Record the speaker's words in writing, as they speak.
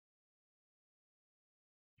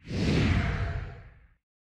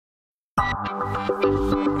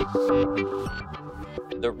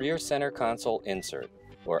The rear center console insert,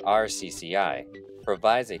 or RCCI,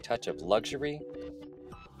 provides a touch of luxury,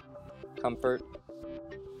 comfort,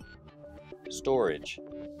 storage,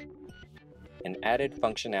 and added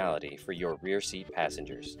functionality for your rear seat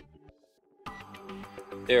passengers.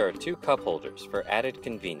 There are 2 cup holders for added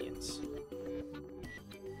convenience.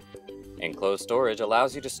 Enclosed storage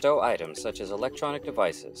allows you to stow items such as electronic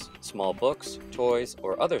devices, small books, toys,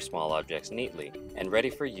 or other small objects neatly and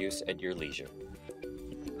ready for use at your leisure.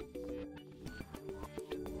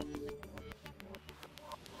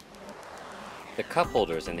 The cup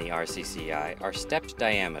holders in the RCCI are stepped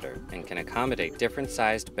diameter and can accommodate different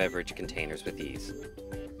sized beverage containers with ease.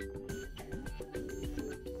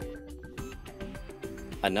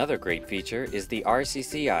 Another great feature is the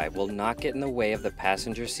RCCI will not get in the way of the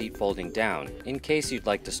passenger seat folding down in case you'd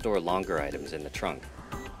like to store longer items in the trunk.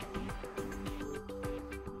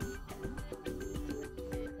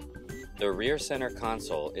 The rear center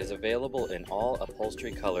console is available in all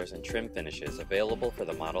upholstery colors and trim finishes available for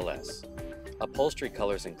the Model S. Upholstery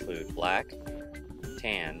colors include black,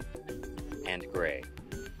 tan, and gray.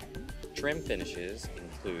 Trim finishes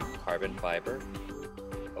include carbon fiber,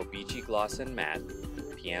 O-B-G gloss and matte,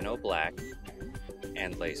 piano black,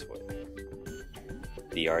 and lacewood.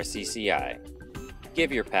 The RCCI.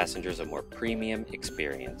 Give your passengers a more premium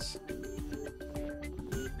experience.